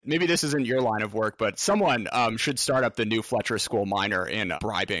maybe this isn't your line of work, but someone should start up the new Fletcher School minor in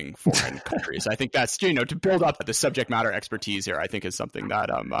bribing foreign countries. I think that's, to build up the subject matter expertise here, I think is something that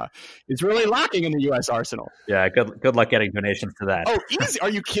is really lacking in the U.S. arsenal. Yeah, good luck getting donations for that. Oh, easy. Are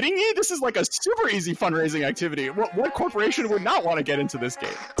you kidding me? This is like a super easy fundraising activity. What corporation would not want to get into this game?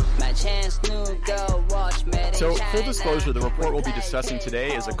 So, full disclosure, the report we'll be discussing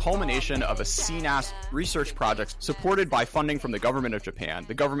today is a culmination of a CNAS research project supported by funding from the government of Japan.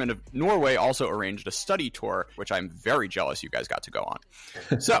 The government of Norway also arranged a study tour, which I'm very jealous you guys got to go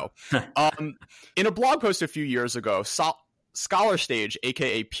on. So, in a blog post a few years ago, Scholar Stage,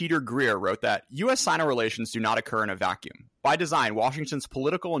 aka Peter Greer, wrote that U.S.-Sino relations do not occur in a vacuum. By design, Washington's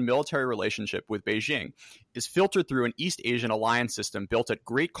political and military relationship with Beijing is filtered through an East Asian alliance system built at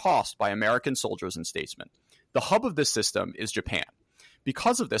great cost by American soldiers and statesmen. The hub of this system is Japan.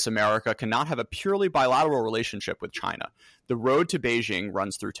 Because of this, America cannot have a purely bilateral relationship with China. The road to Beijing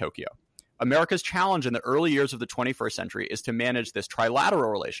runs through Tokyo. America's challenge in the early years of the 21st century is to manage this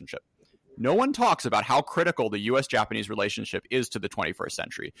trilateral relationship. No one talks about how critical the U.S.-Japanese relationship is to the 21st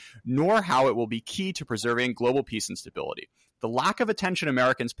century, nor how it will be key to preserving global peace and stability. The lack of attention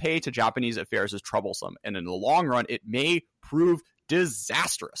Americans pay to Japanese affairs is troublesome, and in the long run, it may prove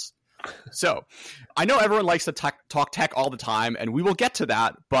disastrous. So, I know everyone likes to talk tech all the time, and we will get to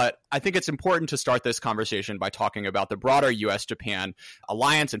that, but I think it's important to start this conversation by talking about the broader U.S.-Japan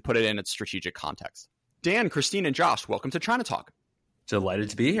alliance and put it in its strategic context. Dan, Christine, and Josh, welcome to China Talk. Delighted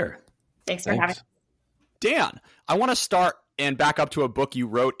to be here. Thanks for having me. Dan, I want to start and back up to a book you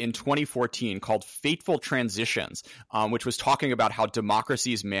wrote in 2014 called Fateful Transitions, which was talking about how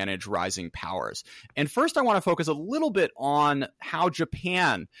democracies manage rising powers. And first, I want to focus a little bit on how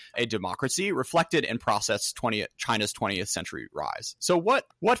Japan, a democracy, reflected and processed China's 20th century rise. So what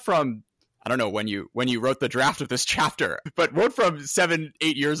from, I don't know when you wrote the draft of this chapter, but what from 7-8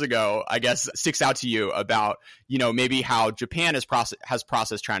 years ago, I guess, sticks out to you about, maybe how Japan has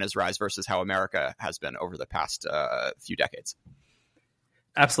processed China's rise versus how America has been over the past few decades?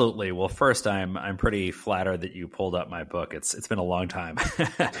 Absolutely. Well, first, I'm pretty flattered that you pulled up my book. It's been a long time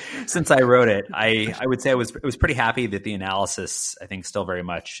since I wrote it. I would say I was pretty happy that the analysis, I think, still very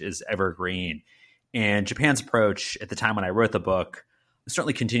much is evergreen. And Japan's approach at the time when I wrote the book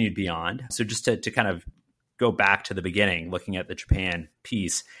certainly continued beyond. So just to kind of go back to the beginning, looking at the Japan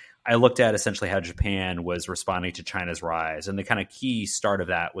piece, I looked at essentially how Japan was responding to China's rise. And the kind of key start of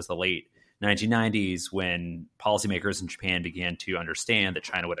that was the late 1990s when policymakers in Japan began to understand that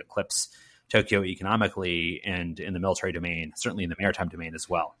China would eclipse Tokyo economically and in the military domain, certainly in the maritime domain as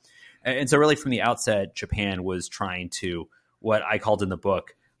well. And so really from the outset, Japan was trying to, what I called in the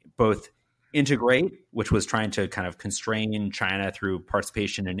book, both integrate, which was trying to kind of constrain China through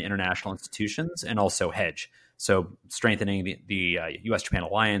participation in international institutions, and also hedge. So strengthening the U.S.-Japan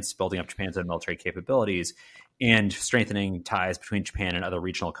alliance, building up Japan's own military capabilities, and strengthening ties between Japan and other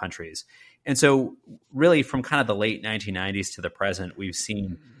regional countries. And so really from kind of the late 1990s to the present, we've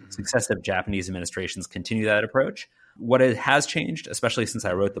seen successive Japanese administrations continue that approach. What it has changed, especially since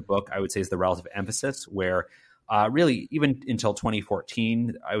I wrote the book, I would say is the relative emphasis, where really, even until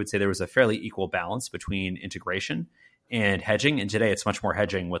 2014, I would say there was a fairly equal balance between integration and hedging. And today it's much more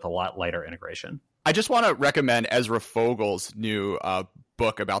hedging with a lot lighter integration. I just want to recommend Ezra Fogel's new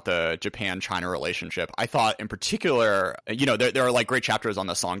book about the Japan-China relationship. I thought in particular, there are like great chapters on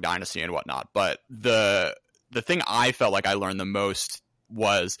the Song Dynasty and whatnot, but the thing I felt like I learned the most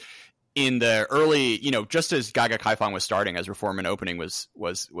was in the early, just as Gaga Kaifang was starting, as reform and opening was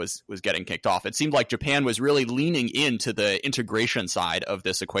getting kicked off, it seemed like Japan was really leaning into the integration side of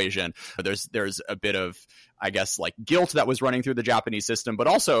this equation. There's a bit of, I guess, like guilt that was running through the Japanese system, but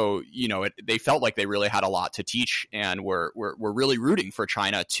also, they felt like they really had a lot to teach and were really rooting for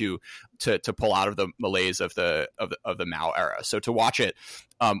China to pull out of the malaise of the Mao era. So to watch it,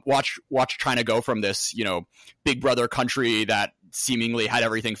 watch China go from this, big brother country that seemingly had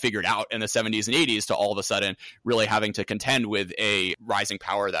everything figured out in the 70s and 80s to all of a sudden really having to contend with a rising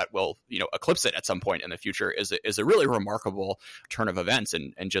power that will, eclipse it at some point in the future is a really remarkable turn of events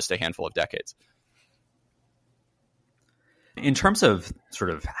in just a handful of decades. In terms of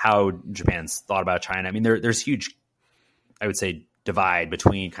sort of how Japan's thought about China, I mean, there's huge, I would say, divide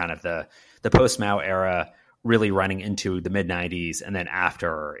between kind of the post-Mao era really running into the mid-90s and then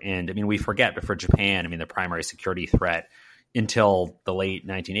after. And I mean, we forget, but for Japan, I mean, the primary security threat until the late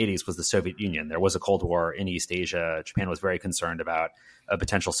 1980s was the Soviet Union. There was a Cold War in East Asia. Japan was very concerned about a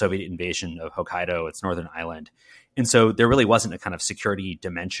potential Soviet invasion of Hokkaido, its northern island. And so there really wasn't a kind of security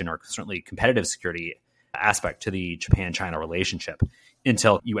dimension, or certainly competitive security aspect to the Japan-China relationship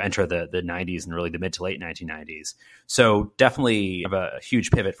until you enter the 90s and really the mid to late 1990s. So definitely a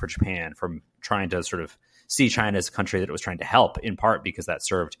huge pivot for Japan from trying to sort of see China as a country that it was trying to help, in part because that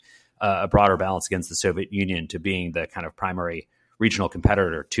served a broader balance against the Soviet Union, to being the kind of primary regional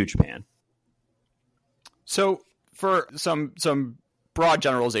competitor to Japan. So for some broad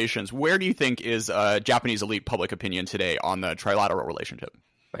generalizations, where do you think is Japanese elite public opinion today on the trilateral relationship?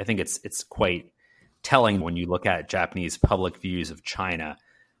 I think it's quite telling when you look at Japanese public views of China.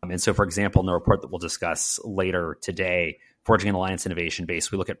 And so, for example, in the report that we'll discuss later today, Forging an Alliance Innovation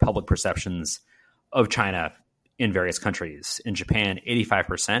Base, we look at public perceptions of China in various countries. In Japan,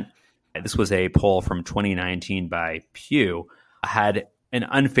 85%. This was a poll from 2019 by Pew, had an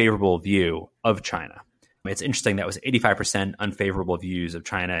unfavorable view of China. It's interesting, that was 85% unfavorable views of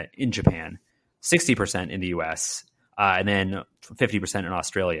China in Japan, 60% in the US, and then 50% in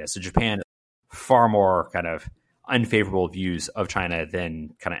Australia. So Japan, far more kind of unfavorable views of China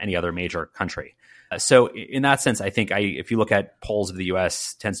than kind of any other major country. So in that sense, I think if you look at polls of the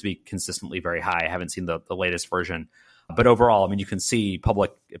US, tends to be consistently very high. I haven't seen the latest version. But overall, I mean, you can see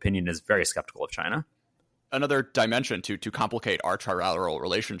public opinion is very skeptical of China. Another dimension to complicate our trilateral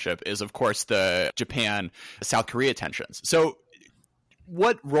relationship is, of course, the Japan-South Korea tensions. So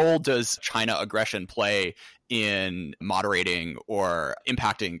what role does China aggression play in moderating or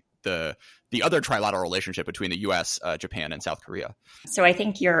impacting the other trilateral relationship between the U.S., Japan, and South Korea? So I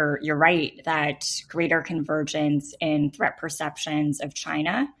think you're right that greater convergence in threat perceptions of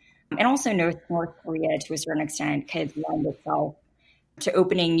China and also North Korea to a certain extent could lend itself to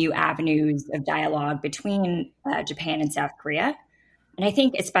opening new avenues of dialogue between Japan and South Korea. And I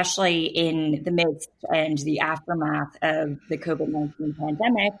think especially in the midst and the aftermath of the COVID-19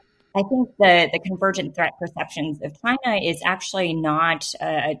 pandemic, I think the convergent threat perceptions of China is actually not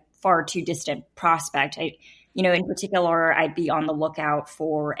a far too distant prospect. In particular, I'd be on the lookout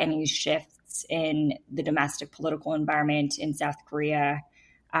for any shifts in the domestic political environment in South Korea,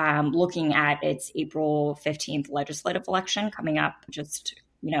 looking at its April 15th legislative election coming up just,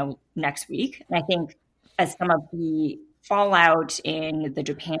 next week. And I think as some of the fallout in the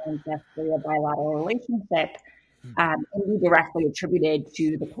Japan and South Korea bilateral relationship can be directly attributed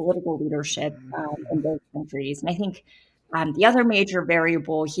to the political leadership in both countries. And I think the other major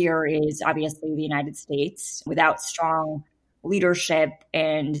variable here is obviously the United States. Without strong leadership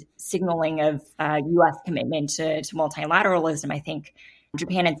and signaling of U.S. commitment to multilateralism, I think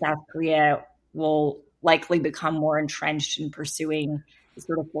Japan and South Korea will likely become more entrenched in pursuing the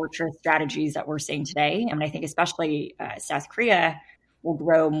sort of fortress strategies that we're seeing today. I think especially South Korea will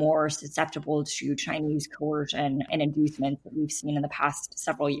grow more susceptible to Chinese coercion and inducement that we've seen in the past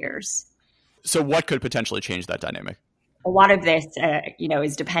several years. So what could potentially change that dynamic? A lot of this,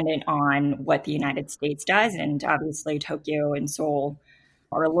 is dependent on what the United States does. And obviously Tokyo and Seoul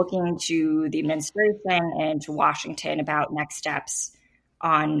are looking to the administration and to Washington about next steps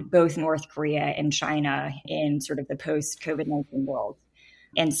on both North Korea and China in sort of the post-COVID-19 world.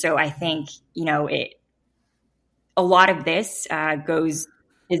 And so I think, a lot of this is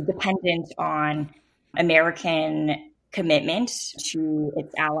dependent on American commitment to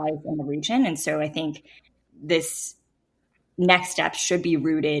its allies in the region. And so I think this next step should be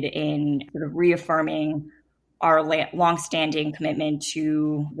rooted in sort of reaffirming our longstanding commitment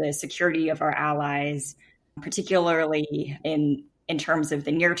to the security of our allies, particularly in terms of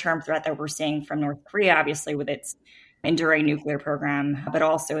the near-term threat that we're seeing from North Korea, obviously with its enduring nuclear program, but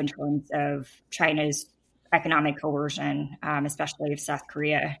also in terms of China's economic coercion, especially of South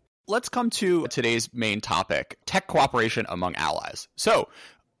Korea. Let's come to today's main topic, tech cooperation among allies. So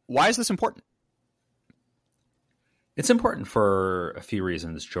why is this important? It's important for a few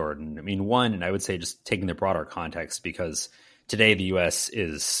reasons, Jordan. I mean, one, and I would say just taking the broader context, because today the U.S.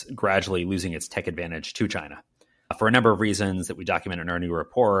 is gradually losing its tech advantage to China for a number of reasons that we document in our new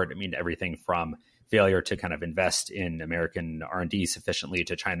report. I mean, everything from failure to kind of invest in American R&D sufficiently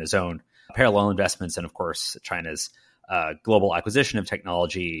to China's own parallel investments, and of course, China's global acquisition of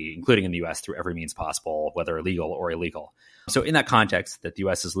technology, including in the U.S., through every means possible, whether legal or illegal. So in that context, that the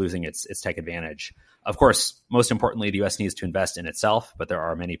U.S. is losing its tech advantage. Of course, most importantly, the U.S. needs to invest in itself, but there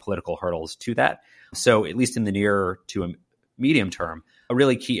are many political hurdles to that. So at least in the near to medium term,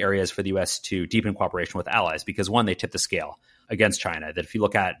 really key areas for the U.S. to deepen cooperation with allies, because one, they tip the scale against China. That if you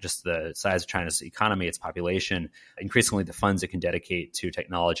look at just the size of China's economy, its population, increasingly the funds it can dedicate to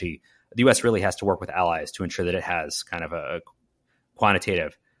technology, the U.S. really has to work with allies to ensure that it has kind of a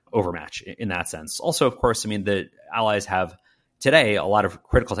quantitative overmatch in that sense. Also, of course, I mean, the allies have today a lot of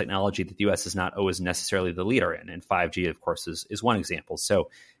critical technology that the U.S. is not always necessarily the leader in. And 5G, of course, is one example. So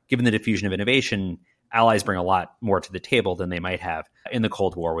given the diffusion of innovation, allies bring a lot more to the table than they might have in the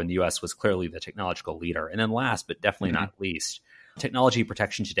Cold War when the US was clearly the technological leader. And then last, but definitely not least, technology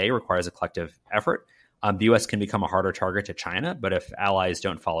protection today requires a collective effort. The U.S. can become a harder target to China, but if allies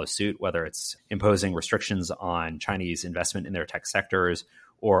don't follow suit, whether it's imposing restrictions on Chinese investment in their tech sectors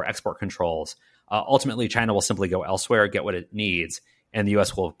or export controls, ultimately China will simply go elsewhere, get what it needs, and the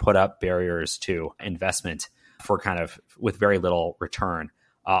U.S. will put up barriers to investment for kind of with very little return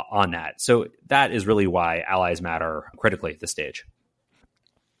on that. So that is really why allies matter critically at this stage.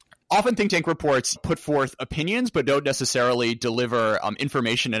 Often think tank reports put forth opinions, but don't necessarily deliver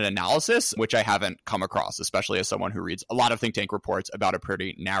information and analysis, which I haven't come across, especially as someone who reads a lot of think tank reports about a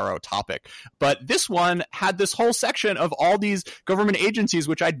pretty narrow topic. But this one had this whole section of all these government agencies,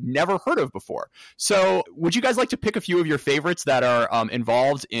 which I'd never heard of before. So would you guys like to pick a few of your favorites that are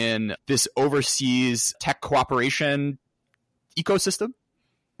involved in this overseas tech cooperation ecosystem?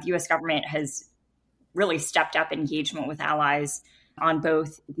 The U.S. government has really stepped up engagement with allies on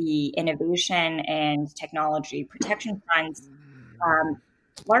both the innovation and technology protection fronts,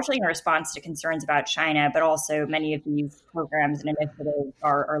 largely in response to concerns about China, but also many of these programs and initiatives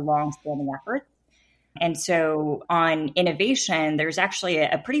are long-standing efforts. And so on innovation, there's actually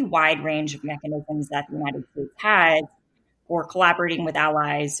a pretty wide range of mechanisms that the United States has for collaborating with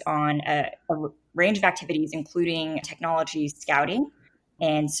allies on a range of activities, including technology scouting.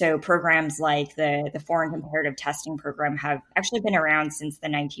 And so programs like the Foreign Comparative Testing Program have actually been around since the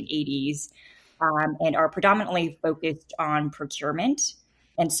 1980s and are predominantly focused on procurement.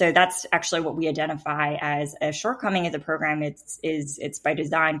 And so that's actually what we identify as a shortcoming of the program. It's by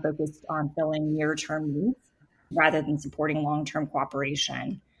design focused on filling near-term needs rather than supporting long-term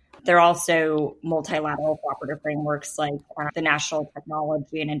cooperation. There are also multilateral cooperative frameworks like the National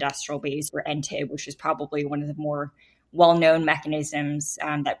Technology and Industrial Base, or NTIB, which is probably one of the more well-known mechanisms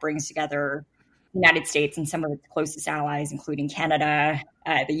that brings together the United States and some of its closest allies, including Canada,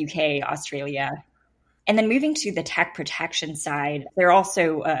 the UK, Australia. And then moving to the tech protection side, there are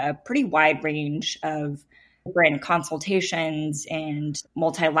also a pretty wide range of different consultations and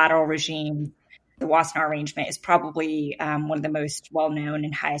multilateral regimes. The Wassenaar Arrangement is probably one of the most well-known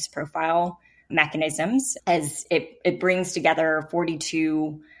and highest profile mechanisms, as it brings together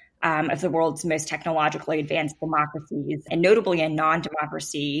 42 of the world's most technologically advanced democracies, and notably a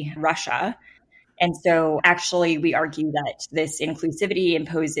non-democracy, Russia. And so actually, we argue that this inclusivity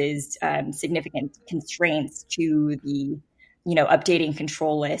imposes significant constraints to the, updating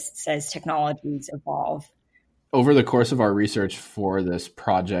control lists as technologies evolve. Over the course of our research for this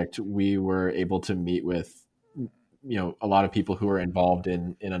project, we were able to meet with, a lot of people who are involved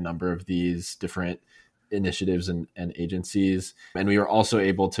in a number of these different initiatives and agencies. And we were also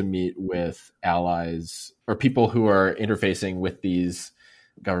able to meet with allies or people who are interfacing with these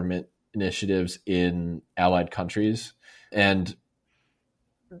government initiatives in allied countries. And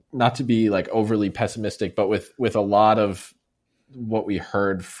not to be like overly pessimistic, but with a lot of what we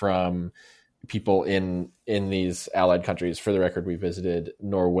heard from people in these allied countries, for the record, we visited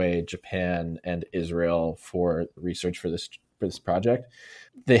Norway, Japan, and Israel for research for this project.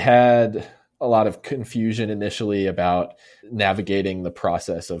 They had a lot of confusion initially about navigating the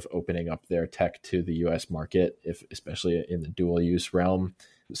process of opening up their tech to the US market, especially in the dual use realm.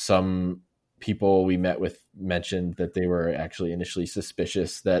 Some people we met with mentioned that they were actually initially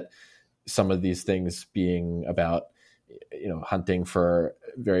suspicious that some of these things being about, hunting for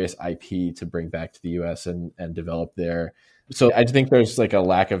various IP to bring back to the US and develop there. So I think there's like a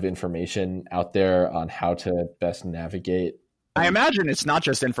lack of information out there on how to best navigate. I imagine it's not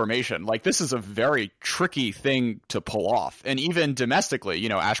just information. Like, this is a very tricky thing to pull off. And even domestically,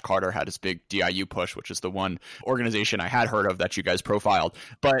 Ash Carter had his big DIU push, which is the one organization I had heard of that you guys profiled.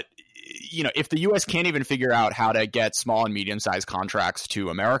 But, if the U.S. can't even figure out how to get small and medium-sized contracts to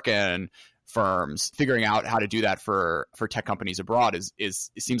American firms, figuring out how to do that for tech companies abroad it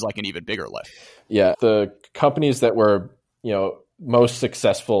seems like an even bigger lift. Yeah, the companies that were, most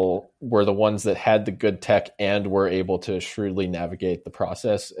successful were the ones that had the good tech and were able to shrewdly navigate the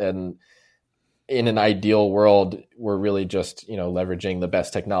process. And in an ideal world, we're really just, leveraging the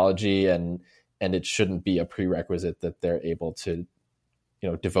best technology, and it shouldn't be a prerequisite that they're able to,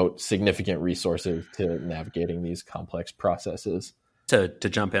 devote significant resources to navigating these complex processes. To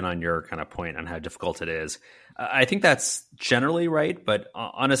jump in on your kind of point on how difficult it is, I think that's generally right. But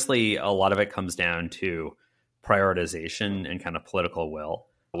honestly, a lot of it comes down to prioritization and kind of political will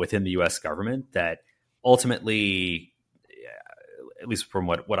within the U.S. government that ultimately, at least from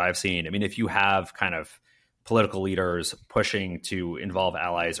what I've seen, I mean, if you have kind of political leaders pushing to involve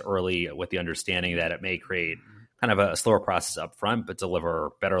allies early with the understanding that it may create kind of a slower process up front, but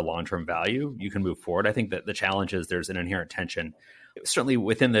deliver better long-term value, you can move forward. I think that the challenge is there's an inherent tension, certainly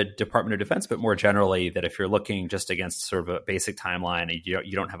within the Department of Defense, but more generally that if you're looking just against sort of a basic timeline and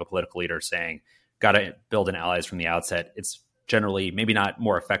you don't have a political leader saying, got to build in allies from the outset, it's generally maybe not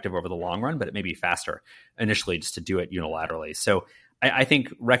more effective over the long run, but it may be faster initially just to do it unilaterally. So I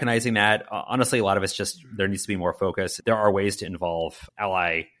think recognizing that, honestly, a lot of it's just there needs to be more focus. There are ways to involve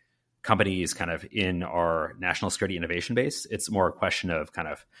ally companies kind of in our national security innovation base. It's more a question of kind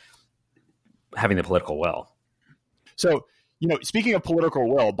of having the political will. So, speaking of political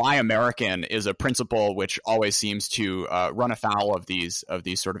will, Buy American is a principle which always seems to run afoul of these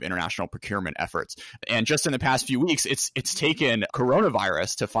sort of international procurement efforts. And just in the past few weeks, it's taken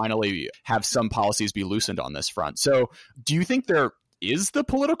coronavirus to finally have some policies be loosened on this front. So do you think there is the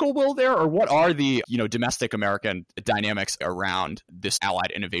political will there, or what are the domestic American dynamics around this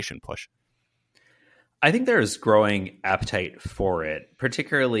allied innovation push? I think there's growing appetite for it,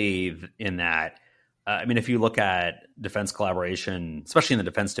 particularly in that if you look at defense collaboration, especially in the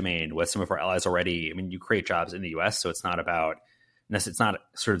defense domain with some of our allies already, you create jobs in the U.S., so it's not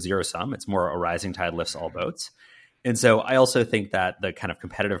sort of zero sum. It's more a rising tide lifts all boats. And so I also think that the kind of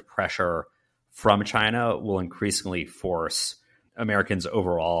competitive pressure from China will increasingly force Americans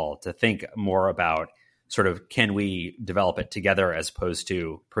overall to think more about sort of, can we develop it together as opposed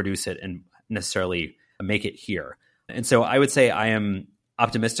to produce it and necessarily make it here. And so I would say I am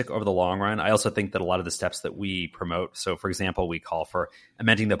optimistic over the long run. I also think that a lot of the steps that we promote, so for example, we call for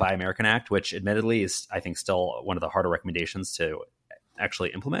amending the Buy American Act, which admittedly is, I think, still one of the harder recommendations to actually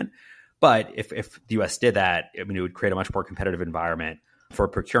implement. But if the US did that, it would create a much more competitive environment for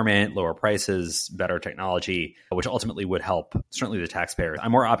procurement, lower prices, better technology, which ultimately would help certainly the taxpayers.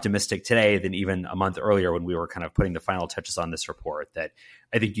 I'm more optimistic today than even a month earlier when we were kind of putting the final touches on this report, that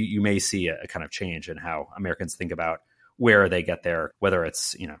I think you may see a kind of change in how Americans think about where they get there, whether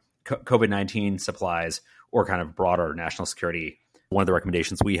it's COVID-19 supplies or kind of broader national security. One of the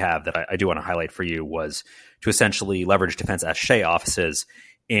recommendations we have that I do want to highlight for you was to essentially leverage defense attaché offices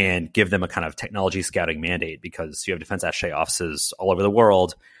and give them a kind of technology scouting mandate, because you have defense attaché offices all over the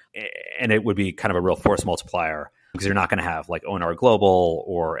world, and it would be kind of a real force multiplier, because you're not going to have like ONR Global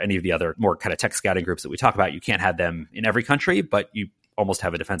or any of the other more kind of tech scouting groups that we talk about. You can't have them in every country, but you almost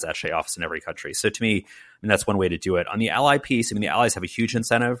have a defense attaché office in every country. So to me, that's one way to do it. On the ally piece, the allies have a huge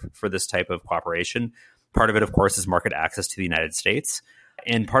incentive for this type of cooperation. Part of it, of course, is market access to the United States.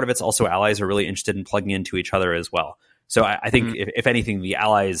 And part of it's also allies are really interested in plugging into each other as well. So I think if anything, the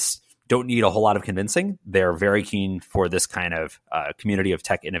allies don't need a whole lot of convincing. They're very keen for this kind of community of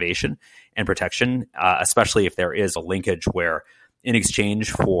tech innovation and protection, especially if there is a linkage where in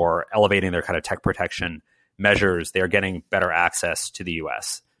exchange for elevating their kind of tech protection measures, they're getting better access to the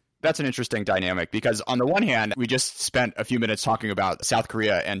U.S. That's an interesting dynamic, because on the one hand, we just spent a few minutes talking about South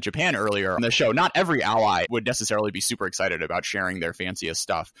Korea and Japan earlier on the show. Not every ally would necessarily be super excited about sharing their fanciest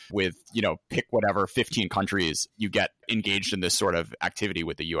stuff with, pick whatever 15 countries you get engaged in this sort of activity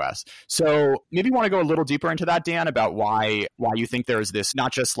with the US. So maybe you want to go a little deeper into that, Dan, about why you think there's this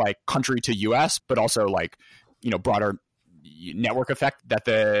not just like country to US, but also like, broader network effect that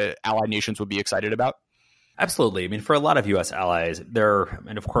the allied nations would be excited about. Absolutely. For a lot of U.S. allies,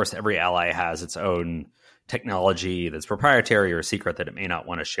 and of course, every ally has its own technology that's proprietary or secret that it may not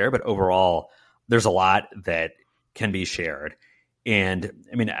want to share. But overall, there's a lot that can be shared. And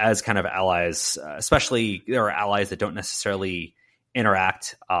as kind of allies, especially there are allies that don't necessarily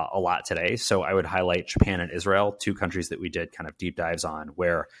interact a lot today. So I would highlight Japan and Israel, two countries that we did kind of deep dives on,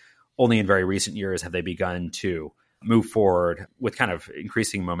 where only in very recent years have they begun to move forward with kind of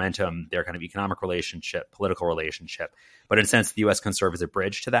increasing momentum, their kind of economic relationship, political relationship. But in a sense, the U.S. can serve as a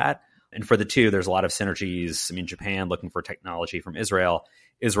bridge to that. And for the two, there's a lot of synergies. Japan looking for technology from Israel,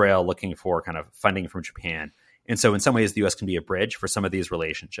 Israel looking for kind of funding from Japan. And so in some ways, the U.S. can be a bridge for some of these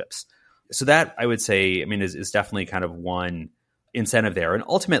relationships. So that, I would say, is definitely kind of one incentive there. And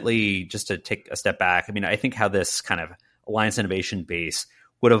ultimately, just to take a step back, I think how this kind of alliance innovation base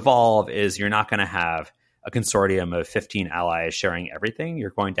would evolve is you're not going to have a consortium of 15 allies sharing everything.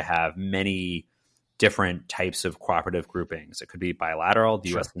 You're going to have many different types of cooperative groupings. It could be bilateral, the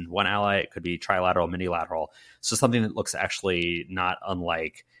U.S. and one ally. It could be trilateral, minilateral. So something that looks actually not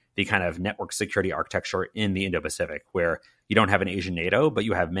unlike the kind of network security architecture in the Indo-Pacific, where you don't have an Asian NATO, but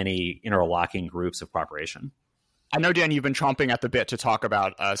you have many interlocking groups of cooperation. I know, Dan, you've been chomping at the bit to talk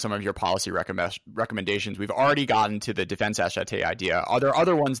about some of your policy recommendations. We've already gotten to the defense attaché idea. Are there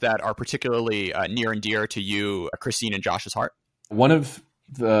other ones that are particularly near and dear to you, Christine and Josh's heart? One of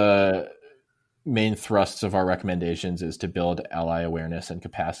the main thrusts of our recommendations is to build ally awareness and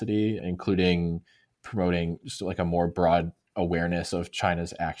capacity, including promoting just like a more broad awareness of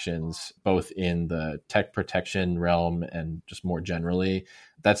China's actions, both in the tech protection realm and just more generally.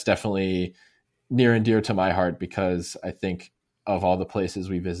 That's definitely near and dear to my heart, because I think of all the places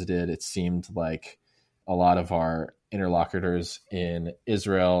we visited, it seemed like a lot of our interlocutors in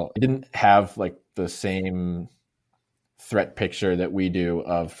Israel didn't have like the same threat picture that we do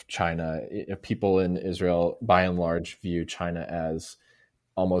of China. People in Israel, by and large, view China as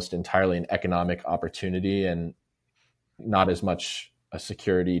almost entirely an economic opportunity and not as much a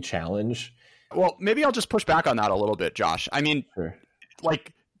security challenge. Well, maybe I'll just push back on that a little bit, Josh. I mean, Sure.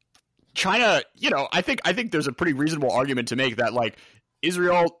 like China, I think there's a pretty reasonable argument to make that like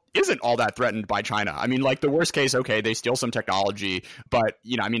Israel isn't all that threatened by China. I mean, like the worst case, okay, they steal some technology, but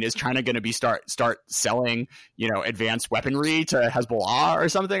I mean, is China going to be start selling, advanced weaponry to Hezbollah or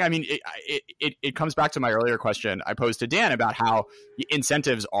something? I mean, it comes back to my earlier question I posed to Dan about how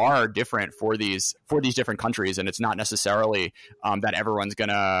incentives are different for these different countries, and it's not necessarily that everyone's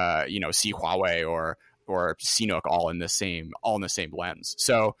gonna see Huawei or CNOOC all in the same lens.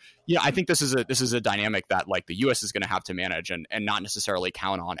 So I think this is a dynamic that like the U.S. is going to have to manage and not necessarily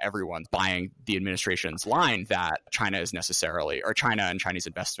count on everyone buying the administration's line that China and Chinese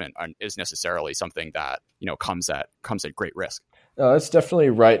investment is necessarily something that comes at great risk. That's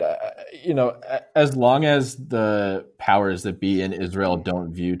definitely right. As long as the powers that be in Israel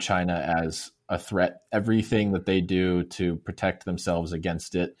don't view China as a threat, everything that they do to protect themselves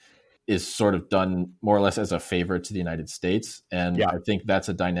against it is sort of done more or less as a favor to the United States. And I think that's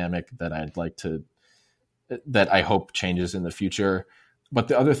a dynamic that I hope changes in the future. But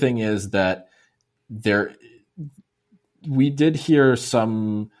the other thing is that we did hear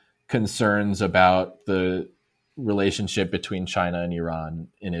some concerns about the relationship between China and Iran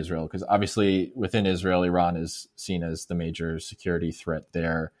in Israel, because obviously within Israel, Iran is seen as the major security threat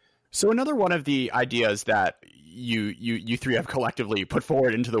there. So another one of the ideas that you three have collectively put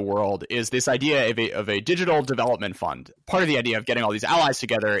forward into the world is this idea of a digital development fund. Part of the idea of getting all these allies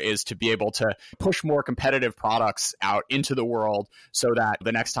together is to be able to push more competitive products out into the world so that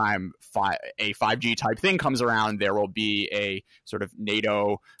the next time a 5G type thing comes around, there will be a sort of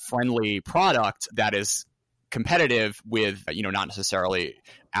NATO-friendly product that is competitive with, not necessarily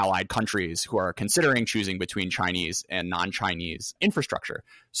allied countries who are considering choosing between Chinese and non-Chinese infrastructure.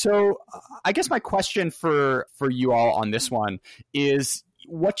 So I guess my question for you all on this one is,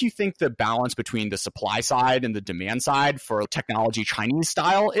 what do you think the balance between the supply side and the demand side for technology Chinese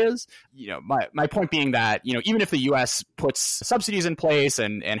style is? My point being that, even if the US puts subsidies in place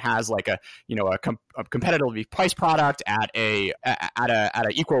and has like a competitively priced product at a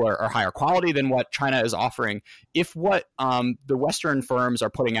equal or higher quality than what China is offering, if what the Western firms are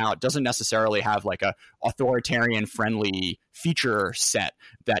putting out doesn't necessarily have like a authoritarian friendly feature set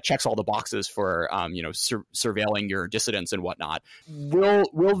that checks all the boxes for surveilling your dissidents and whatnot,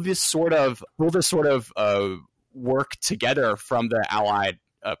 will this sort of work together from the allied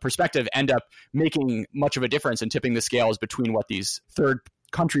perspective end up making much of a difference and tipping the scales between what these third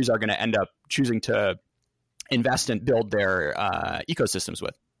countries are going to end up choosing to invest and build their ecosystems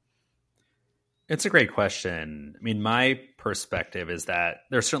with? It's a great question. I mean, my perspective is that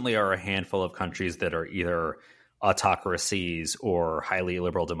there certainly are a handful of countries that are either autocracies or highly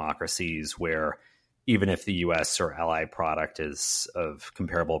liberal democracies where even if the US or allied product is of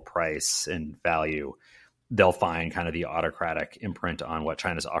comparable price and value, they'll find kind of the autocratic imprint on what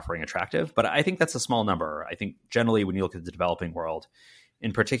China's offering attractive. But I think that's a small number. I think generally when you look at the developing world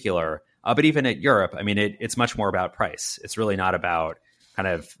in particular, but even at Europe, I mean, it's much more about price. It's really not about kind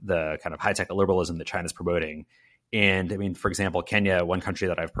of the kind of high-tech liberalism that China's promoting. And I mean, for example, Kenya, one country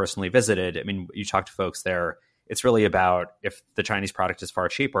that I've personally visited, I mean, you talk to folks there, it's really about if the Chinese product is far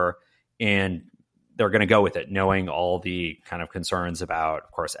cheaper and they're going to go with it, knowing all the kind of concerns about,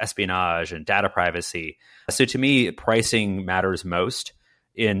 of course, espionage and data privacy. So to me, pricing matters most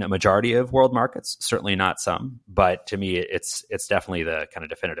in a majority of world markets, certainly not some, but to me, it's definitely the kind of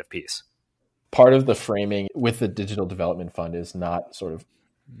definitive piece. Part of the framing with the Digital Development Fund is not sort of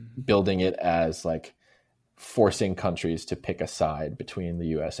building it as like forcing countries to pick a side between the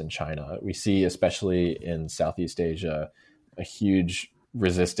US and China. We see, especially in Southeast Asia, a huge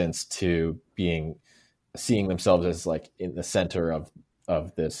resistance to seeing themselves as like in the center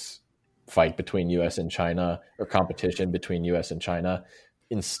of this fight between US and China, or competition between US and China.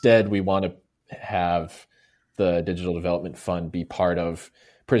 Instead, we want to have the Digital Development Fund be part of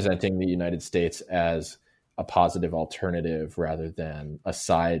presenting the United States as a positive alternative rather than a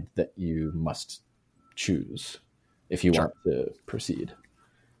side that you must choose if you want to proceed.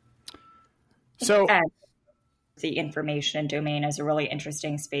 So the information domain as a really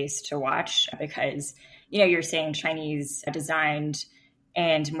interesting space to watch because, you're saying Chinese designed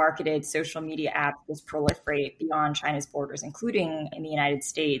and marketed social media apps just proliferate beyond China's borders, including in the United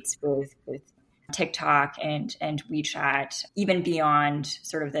States with TikTok and WeChat, even beyond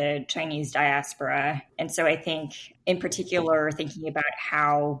sort of the Chinese diaspora. And so I think in particular, thinking about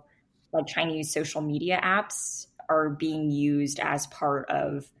how like Chinese social media apps are being used as part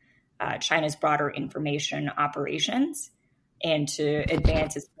of China's broader information operations and to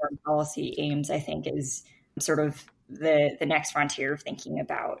advance its foreign policy aims, I think is sort of the next frontier of thinking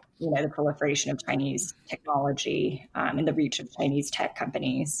about, the proliferation of Chinese technology and the reach of Chinese tech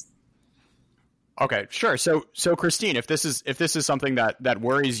companies. Okay, sure. So Christine, if this is something that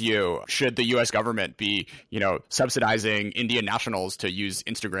worries you, should the U.S. government be, subsidizing Indian nationals to use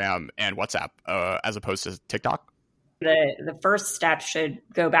Instagram and WhatsApp as opposed to TikTok? The first step should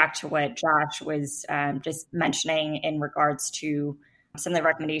go back to what Josh was just mentioning in regards to some of the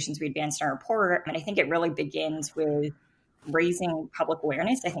recommendations we advanced in our report. And I think it really begins with raising public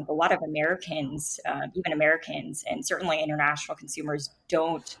awareness. I think a lot of Americans, even Americans, and certainly international consumers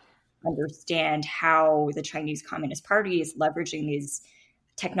don't understand how the Chinese Communist Party is leveraging these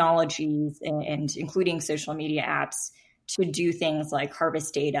technologies and including social media apps to do things like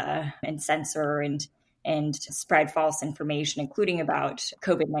harvest data and censor and spread false information, including about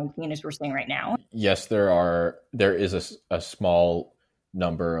COVID-19, as we're seeing right now. Yes, there is a small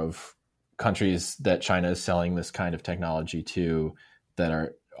number of countries that China is selling this kind of technology to that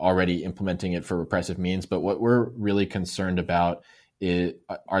are already implementing it for repressive means. But what we're really concerned about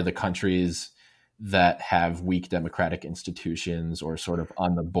are the countries that have weak democratic institutions or sort of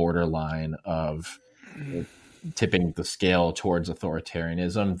on the borderline of tipping the scale towards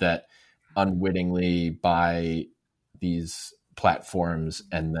authoritarianism that unwittingly buy these platforms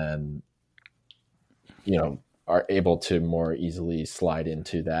and then, are able to more easily slide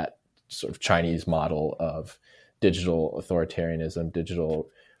into that sort of Chinese model of digital authoritarianism, digital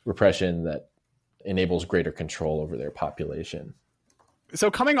repression that enables greater control over their population. So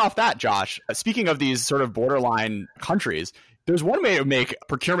coming off that, Josh, speaking of these sort of borderline countries, there's one way to make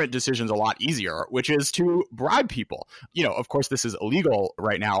procurement decisions a lot easier, which is to bribe people. Of course, this is illegal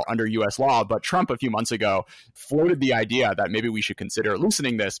right now under U.S. law, but Trump a few months ago floated the idea that maybe we should consider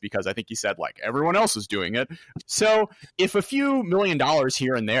loosening this because I think he said, like, everyone else is doing it. So if a few $1 million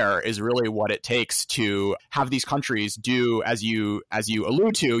here and there is really what it takes to have these countries do, as you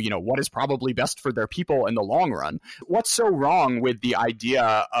allude to, what is probably best for their people in the long run, what's so wrong with the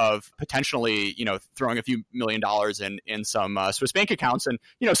idea of potentially, throwing a few $1 million in some Swiss bank accounts and,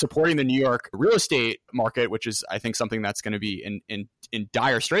 supporting the New York real estate market, which is, I think, something that's going to be in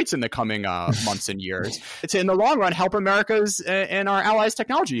dire straits in the coming months and years. It's in the long run help America's and our allies'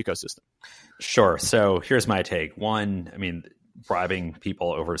 technology ecosystem. Sure. So here's my take. One, bribing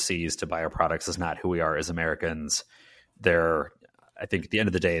people overseas to buy our products is not who we are as Americans. I think at the end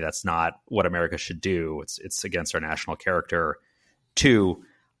of the day, that's not what America should do. It's against our national character. Two,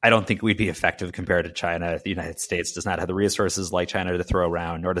 I don't think we'd be effective compared to China. The United States does not have the resources like China to throw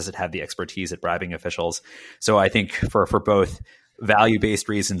around, nor does it have the expertise at bribing officials. So I think for both value-based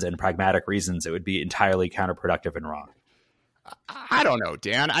reasons and pragmatic reasons, it would be entirely counterproductive and wrong. I don't know,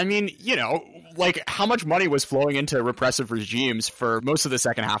 Dan. How much money was flowing into repressive regimes for most of the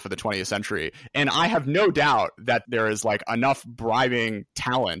second half of the 20th century? And I have no doubt that there is enough bribing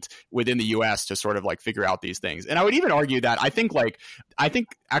talent within the US to sort of figure out these things. And I would even argue that I think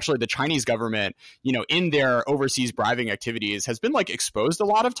actually the Chinese government, in their overseas bribing activities has been exposed a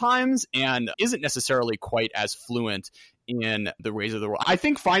lot of times and isn't necessarily quite as fluent in the ways of the world. I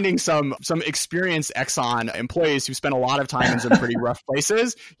think finding some experienced Exxon employees who spent a lot of time in some pretty rough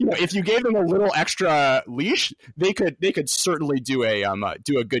places, if you gave them a little extra leash, they could certainly do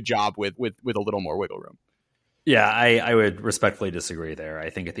a good job with a little more wiggle room. Yeah, I would respectfully disagree there. I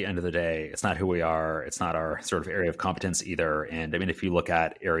think at the end of the day, it's not who we are. It's not our sort of area of competence either. And if you look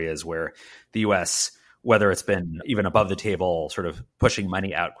at areas where the U.S., whether it's been even above the table, sort of pushing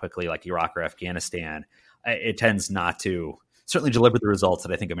money out quickly like Iraq or Afghanistan, it tends not to certainly deliver the results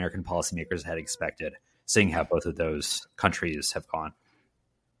that I think American policymakers had expected, seeing how both of those countries have gone.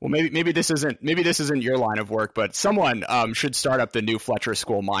 Well, maybe this isn't your line of work, but someone should start up the new Fletcher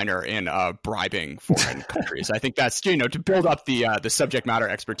School minor in bribing foreign countries. I think that's to build up the subject matter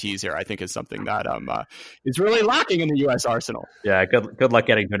expertise here. I think is something that is really lacking in the U.S. arsenal. Yeah, good luck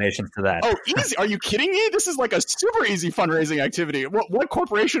getting donations to that. Oh, easy? Are you kidding me? This is a super easy fundraising activity. What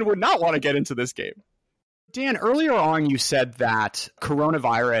corporation would not want to get into this game? Dan, earlier on, you said that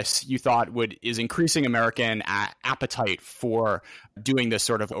coronavirus, you thought is increasing American appetite for doing this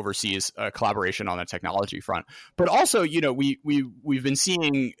sort of overseas collaboration on the technology front. But also, we've been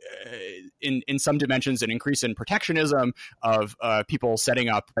seeing in some dimensions an increase in protectionism of people setting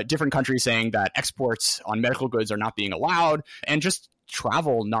up different countries saying that exports on medical goods are not being allowed, and just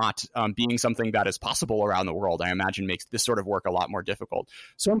travel not being something that is possible around the world, I imagine makes this sort of work a lot more difficult.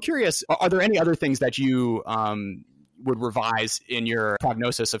 So I'm curious, are there any other things that you would revise in your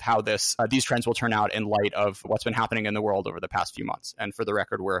prognosis of how these trends will turn out in light of what's been happening in the world over the past few months? And for the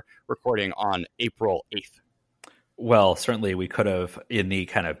record, we're recording on April 8th. Well, certainly we could have, in the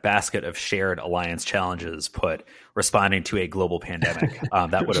kind of basket of shared alliance challenges, put responding to a global pandemic.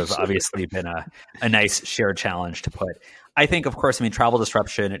 That would have obviously been a nice shared challenge to put. I think, of course, travel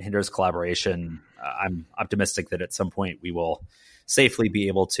disruption, it hinders collaboration. I'm optimistic that at some point we will safely be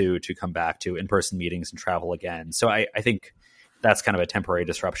able to come back to in-person meetings and travel again. So I think that's kind of a temporary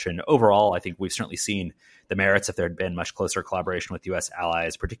disruption. Overall, I think we've certainly seen the merits if there had been much closer collaboration with U.S.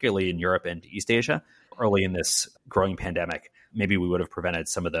 allies, particularly in Europe and East Asia, early in this growing pandemic. Maybe we would have prevented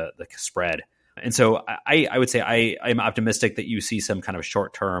some of the spread. And so I would say I'm optimistic that you see some kind of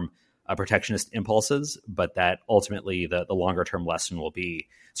short-term protectionist impulses, but that ultimately the longer-term lesson will be,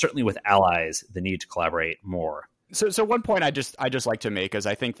 certainly with allies, the need to collaborate more. So one point I just like to make is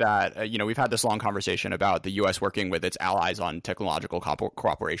I think that we've had this long conversation about the U.S. working with its allies on technological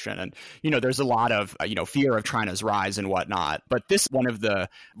cooperation, and there's a lot of fear of China's rise and whatnot. But one of the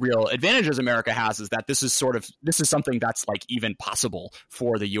real advantages America has is that this is something that's like even possible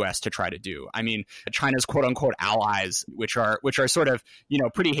for the U.S. to try to do. I mean, China's quote unquote allies, which are sort of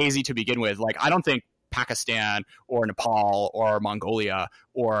pretty hazy to begin with. Like I don't think Pakistan or Nepal or Mongolia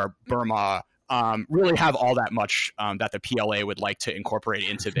or Burma really have all that much that the PLA would like to incorporate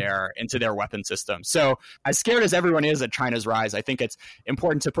into their weapon system. So as scared as everyone is at China's rise, I think it's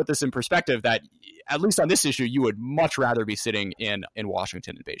important to put this in perspective that at least on this issue, you would much rather be sitting in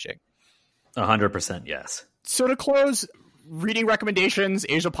Washington and Beijing. 100% yes. So to close, reading recommendations,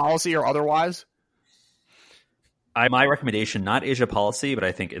 Asia policy or otherwise? My recommendation, not Asia policy, but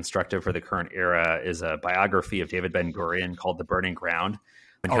I think instructive for the current era, is a biography of David Ben-Gurion called The Burning Ground.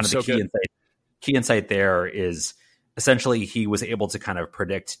 And kind of the key insight there is essentially he was able to kind of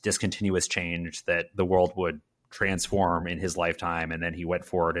predict discontinuous change, that the world would transform in his lifetime. And then he went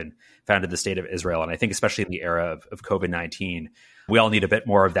forward and founded the State of Israel. And I think especially in the era of COVID-19, we all need a bit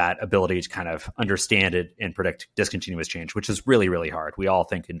more of that ability to kind of understand it and predict discontinuous change, which is really, really hard. We all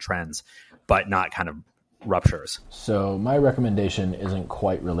think in trends, but not kind of ruptures. So my recommendation isn't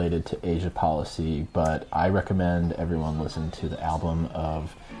quite related to Asia policy, but I recommend everyone listen to the album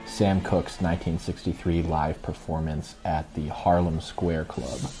of Sam Cooke's 1963 live performance at the Harlem Square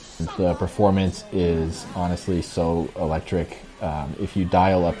Club. The performance is honestly so electric. If you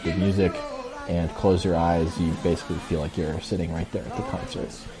dial up the music and close your eyes, you basically feel like you're sitting right there at the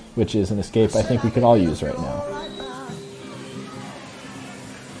concert, which is an escape I think we could all use right now.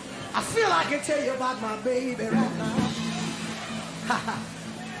 I feel I can tell you about my baby right now.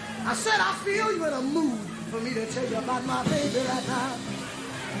 I said I feel you in a mood for me to tell you about my baby right now.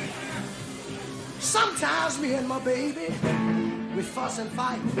 Sometimes me and my baby, we fuss and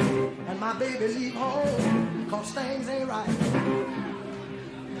fight, and my baby leave home, cause things ain't right.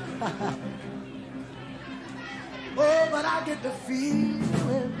 Oh, but I get the feeling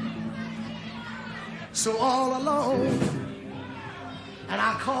so all alone. And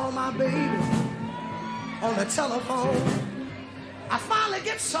I call my baby on the telephone. I finally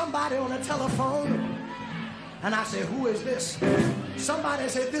get somebody on the telephone. And I say, who is this? Somebody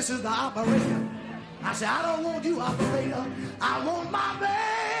said, this is the operator. I said, I don't want you, operator. I want my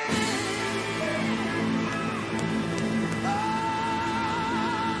baby. Oh,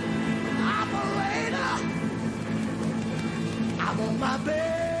 operator. I want my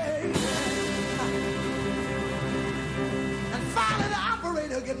baby. And finally the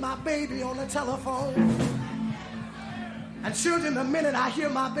operator get my baby on the telephone. And children, the minute I hear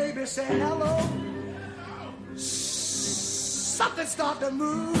my baby say hello, something start to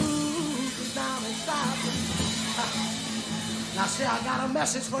move down inside me. Now see, I got a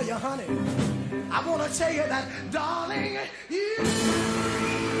message for you, honey. I want to tell you that, darling, you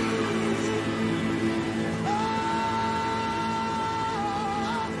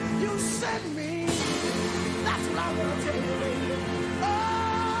sent me. That's what I want to tell you, baby.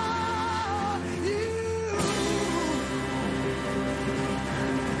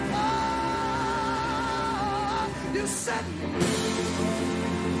 You sent me.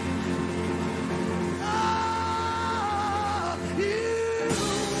 Oh,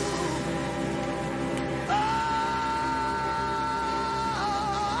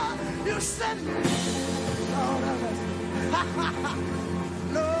 send me. Oh,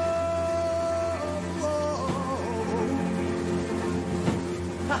 no.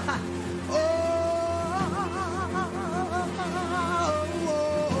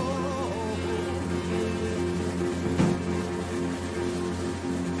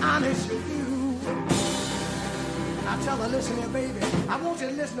 Honest with you. I tell her, listen here, baby. I want you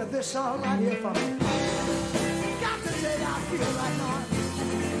to listen to this song right here for me. Got to tell you how I feel right now.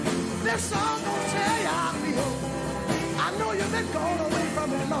 This song gonna tell you how I feel. I know you've been gone away from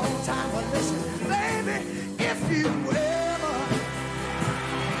me a long time, but listen, baby, if you ever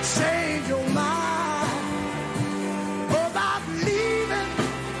change your mind about leaving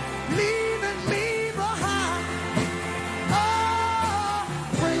me behind, oh,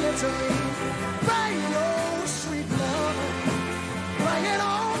 bring it to me. Bring your sweet love, bring it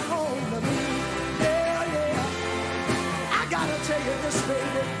on home to me. Yeah, yeah. I gotta tell you this,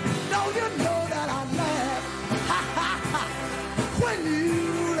 baby. Don't you know that I laughed when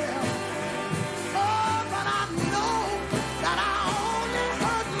you left? Oh, but I know that I only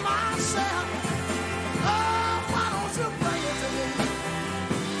hurt myself. Oh, why don't you bring it to me?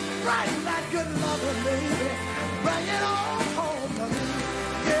 Bring that good loving, baby. Bring it on home to me.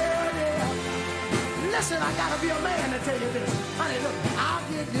 Yeah, yeah. Listen, I gotta be a man to tell you this. Honey, look, I'll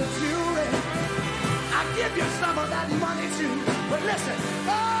give you jewelry. I'll give you some of that money too. But listen,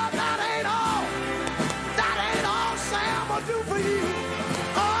 oh, that ain't all. That ain't all Sam will do for you.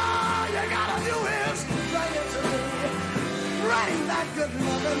 All you gotta do is bring it to me. Bring that good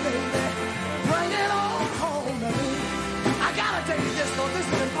loving, baby. Bring it on home to me. I gotta tell you this, though, this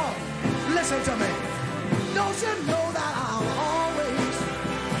is important. Listen to me. Don't you know that I'll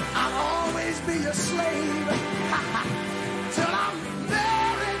always be your slave till I'm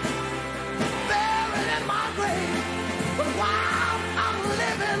buried in my grave. But while I'm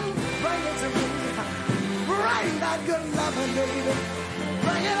living, bring it to me. Bring that good loving, baby.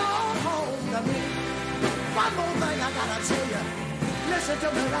 Bring it on home to me. One more thing I gotta tell you. Listen to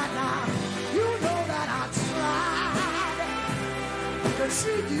me right now. You know that I tried to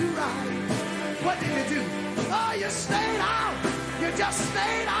treat you right. What did you do? Oh, you stayed out. You just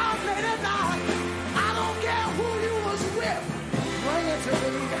stayed out late at night. I don't care who you was with. Bring it to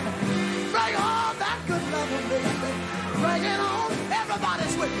me. Bring all that good loving, baby. Bring it on.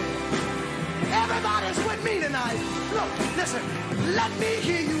 Everybody's with me. Everybody's with me tonight. Look, listen. Let me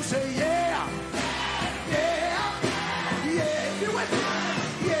hear you say yeah. Yeah. Yeah. You with me?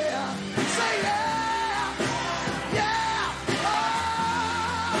 Yeah. Say yeah. Yeah. Oh,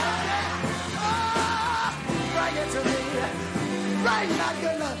 yeah. Oh, bring it to me. Bring that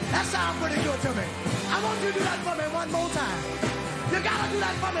good love. That sounds pretty good to me. I want you to do that for me one more time. You gotta do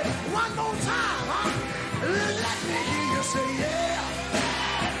that for me one more time, huh? Let me hear you say yeah.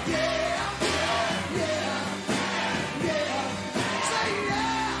 Yeah. Yeah. Yeah. Say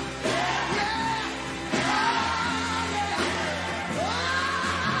yeah. Yeah. Oh, yeah.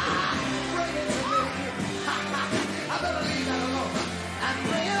 Oh, bring it to me. I better leave that alone. And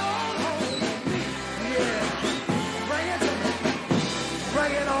bring it on home to me. Yeah. Bring it to me.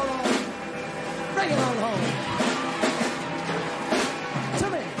 Bring it on home. Bring it on home. To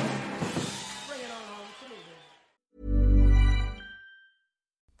me. Bring it on home to me, baby.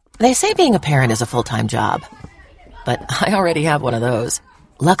 They say being a parent is a full-time job. But I already have one of those.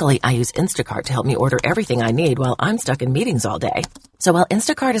 Luckily, I use Instacart to help me order everything I need while I'm stuck in meetings all day. So while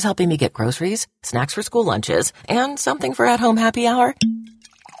Instacart is helping me get groceries, snacks for school lunches, and something for at-home happy hour,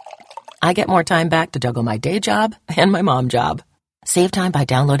 I get more time back to juggle my day job and my mom job. Save time by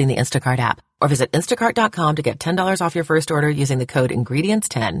downloading the Instacart app or visit instacart.com to get $10 off your first order using the code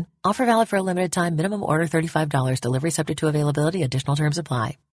INGREDIENTS10. Offer valid for a limited time. Minimum order $35. Delivery subject to availability. Additional terms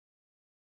apply.